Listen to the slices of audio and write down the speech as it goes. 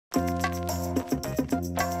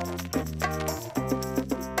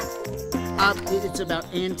It's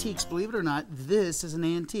about antiques. Believe it or not, this is an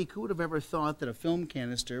antique. Who would have ever thought that a film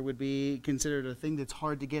canister would be considered a thing that's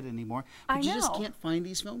hard to get anymore? But you just can't find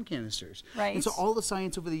these film canisters. Right. And so all the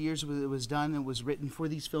science over the years that was done and was written for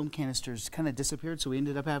these film canisters kind of disappeared, so we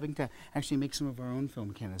ended up having to actually make some of our own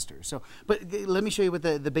film canisters. So, but let me show you what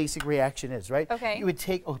the basic reaction is, right? Okay. You would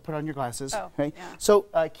take, put on your glasses, right? Yeah. So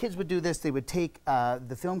kids would do this. They would take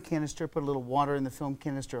the film canister, put a little water in the film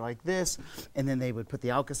canister like this, and then they would put the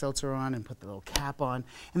Alka-Seltzer on and put the little cap on.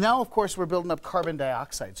 And now, of course, we're building up carbon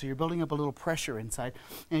dioxide. So you're building up a little pressure inside.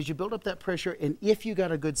 And as you build up that pressure, and if you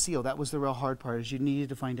got a good seal, that was the real hard part, is you needed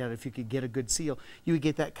to find out if you could get a good seal. You would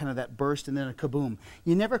get that kind of that burst and then a kaboom.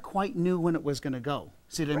 You never quite knew when it was going to go.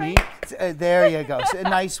 See what I mean? There you go. So, a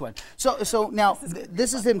nice one. So now,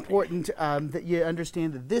 this is important that you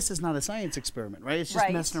understand that this is not a science experiment, right? It's just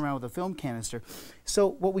messing around with a film canister. So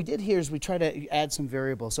what we did here is we try to add some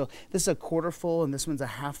variables. So this is a quarter full, and this one's a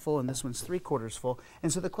half full, and this one's 3/4 full.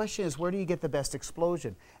 And so the question is, where do you get the best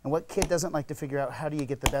explosion? And what kid doesn't like to figure out how do you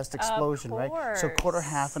get the best explosion, right? So quarter,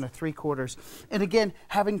 half, and a 3/4. And again,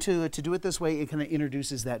 having to do it this way, it kind of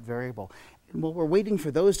introduces that variable. And while we're waiting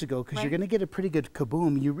for those to go, because you're going to get a pretty good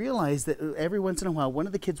kaboom, you realize that every once in a while, one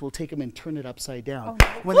of the kids will take them and turn it upside down.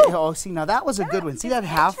 See, now that was a good one. See that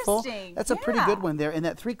half full? That's a pretty good one there. And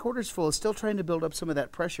that 3/4 full is still trying to build up some of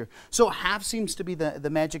that pressure. So half seems to be the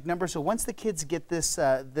magic number. So once the kids get this,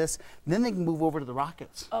 then they can move over to the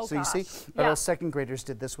rockets. So you see, our little second graders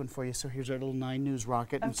did this one for you. So here's our little 9 News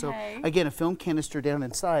rocket. And so again, a film canister down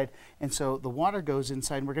inside. And so the water goes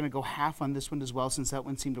inside. And we're going to go half on this one as well, since that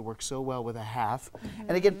one seemed to work so well with a half.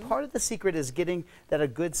 And again, part of the secret is getting that a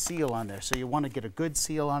good seal on there. So you want to get a good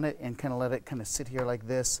seal on it and kind of let it kind of sit here like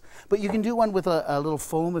this. But you can do one with a little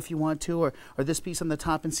foam if you want to, or this piece on the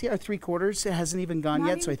top. And see our 3/4, it hasn't even gone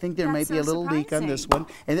yet. So I think there might be a little leak on this one.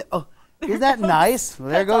 And isn't that nice? Well,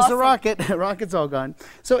 there goes the rocket. The rocket's all gone.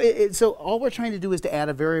 So so all we're trying to do is to add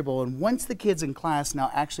a variable. And once the kids in class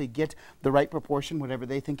now actually get the right proportion, whatever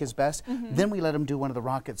they think is best, then we let them do one of the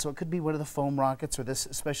rockets. So it could be one of the foam rockets or this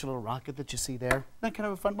special little rocket that you see there. Isn't that kind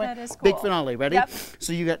of a fun one? That is cool. Big finale. Ready?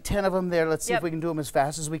 So you got 10 of them there. Let's see if we can do them as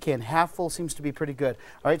fast as we can. Half full seems to be pretty good.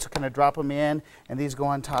 All right, so kind of drop them in, and these go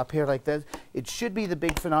on top here like that. It should be the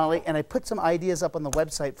big finale. And I put some ideas up on the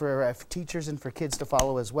website for teachers and for kids to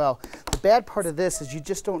follow as well. The bad part of this is you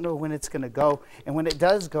just don't know when it's going to go, and when it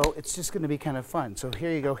does go, it's just going to be kind of fun. So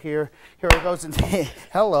here you go, here it goes, and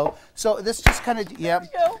hello. So this just kind of,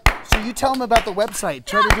 So you tell them about the website.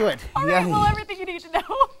 Try to do it. All right, well, everything you need to know.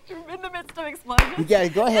 You're in the midst of explosion. Yeah,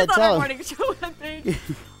 go ahead, tell them. Morning show webpage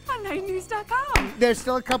on 9news.com. There's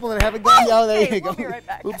still a couple that haven't gone. Oh, there you go. We'll be right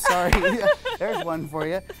back. Oops, sorry. There's one for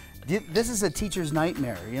you. This is a teacher's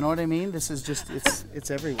nightmare. You know what I mean? This is just,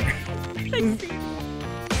 it's everywhere. Thanks, Steve.